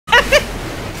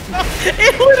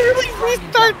It literally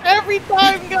restarts every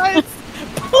time, guys.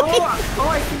 Oh,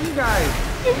 I see you guys.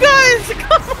 You guys,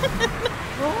 come on.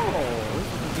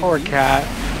 Oh. Poor cat.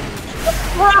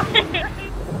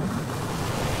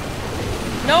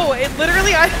 No, it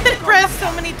literally, I've been pressed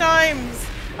so many times.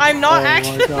 I'm not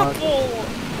actionable.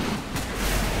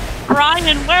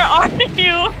 Brian, where are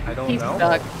you? I don't He's know.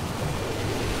 stuck.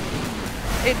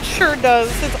 It sure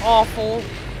does. It's awful.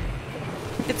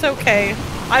 It's okay.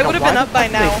 I would have been up by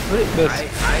now.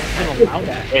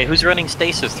 Hey, who's running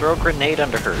stasis? Throw a grenade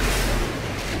under her.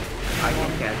 I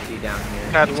can catch you down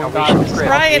here. That's Salvation grip.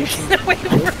 Ryan, get away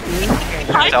from me.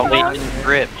 Salvation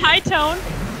grip. High tone.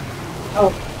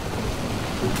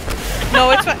 No,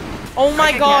 it's fine. Oh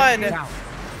my god.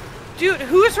 Dude,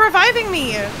 who's reviving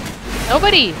me?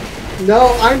 Nobody.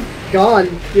 No, I'm gone.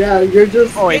 Yeah, you're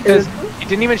just. Oh wait, because it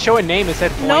didn't even show a name. It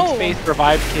said blank No. space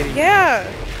revive kitty. Yeah.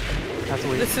 That's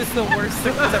weird. This is the worst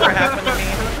thing that's ever happened to me.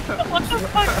 What the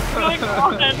fuck is going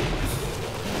on?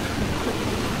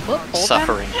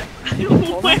 Suffering.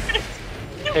 Where?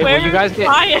 Hey, Where will you guys is get?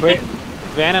 Brian? Wait,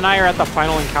 Van and I are at the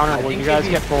final encounter. Will you guys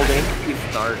get pulled in? We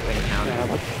start the encounter.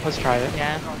 Yeah, let's try it.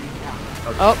 Yeah.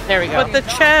 Okay. Oh, there we go. But the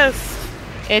chest.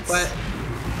 It's. But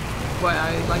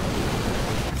I like.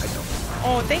 I don't.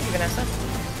 Oh, thank you, Vanessa.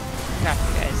 Crap,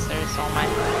 you guys. There's all my.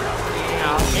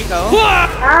 Oh, there you go. Oh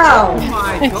Ow!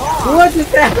 my god! What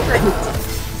just happened?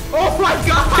 Oh my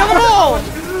god! Come on!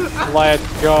 Let's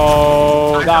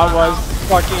go. That was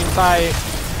fucking tight.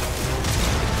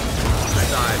 I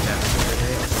thought I'd have to do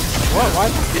it. What? What?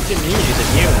 It's immune. He's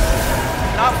immune.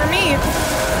 Not for me.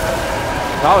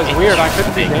 That was weird. I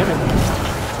couldn't do damage.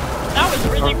 That was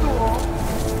really cool.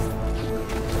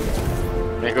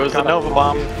 There goes the Nova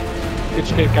Bomb. Good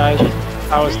shit, guys.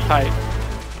 That was tight.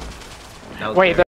 That was Wait. great.